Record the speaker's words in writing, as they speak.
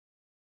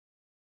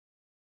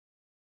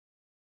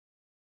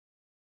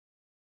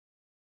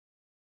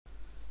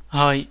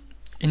Hi,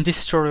 in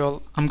this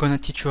tutorial I'm gonna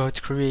teach you how to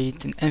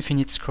create an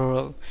infinite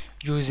scroll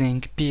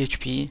using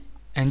PHP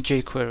and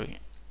jQuery.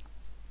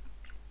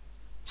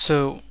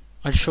 So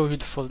I'll show you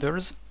the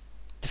folders.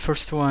 The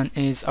first one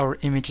is our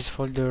images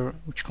folder,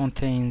 which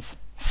contains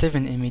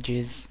 7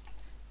 images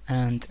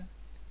and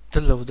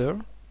the loader.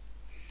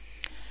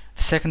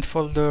 The second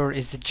folder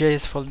is the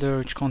JS folder,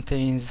 which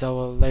contains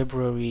our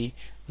library,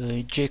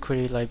 the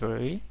jQuery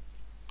library,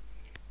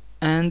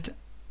 and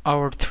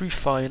our 3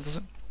 files: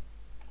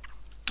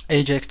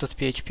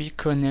 Ajax.php,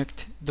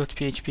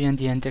 connect.php, and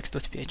the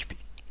index.php.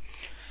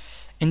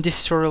 In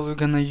this tutorial we're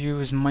gonna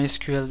use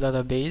MySQL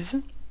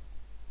database.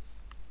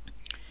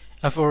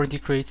 I've already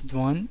created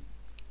one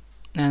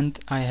and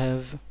I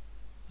have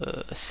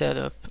set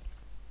up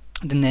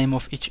the name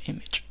of each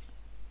image.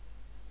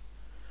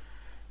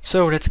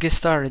 So let's get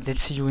started.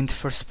 Let's see you in the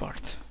first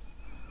part.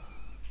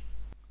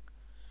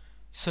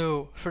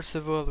 So first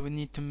of all, we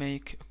need to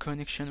make a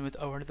connection with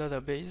our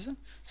database.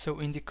 So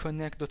in the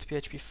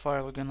connect.php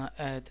file we're gonna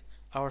add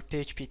our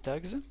PHP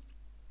tags.